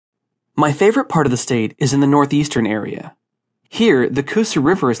My favorite part of the state is in the northeastern area. Here, the Coosa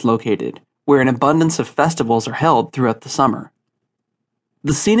River is located, where an abundance of festivals are held throughout the summer.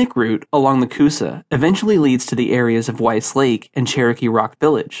 The scenic route along the Coosa eventually leads to the areas of Weiss Lake and Cherokee Rock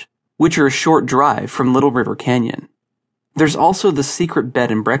Village, which are a short drive from Little River Canyon. There's also the secret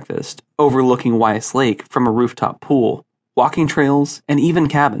bed and breakfast overlooking Weiss Lake from a rooftop pool, walking trails, and even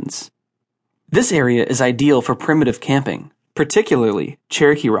cabins. This area is ideal for primitive camping, particularly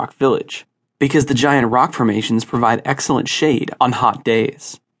Cherokee Rock Village, because the giant rock formations provide excellent shade on hot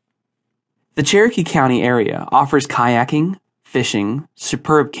days. The Cherokee County area offers kayaking, fishing,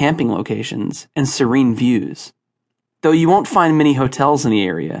 superb camping locations, and serene views. Though you won't find many hotels in the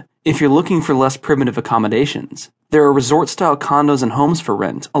area, if you're looking for less primitive accommodations, there are resort-style condos and homes for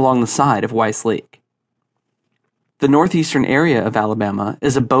rent along the side of Weiss Lake. The northeastern area of Alabama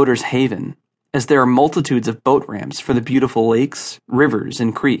is a boater's haven, as there are multitudes of boat ramps for the beautiful lakes, rivers,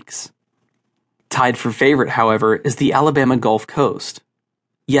 and creeks. Tied for favorite, however, is the Alabama Gulf Coast.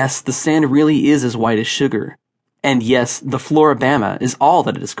 Yes, the sand really is as white as sugar. And yes, the Floribama is all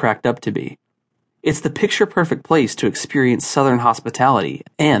that it is cracked up to be. It's the picture-perfect place to experience southern hospitality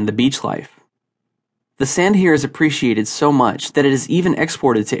and the beach life. The sand here is appreciated so much that it is even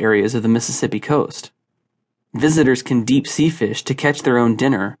exported to areas of the Mississippi coast. Visitors can deep sea fish to catch their own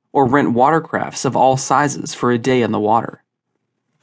dinner or rent watercrafts of all sizes for a day on the water.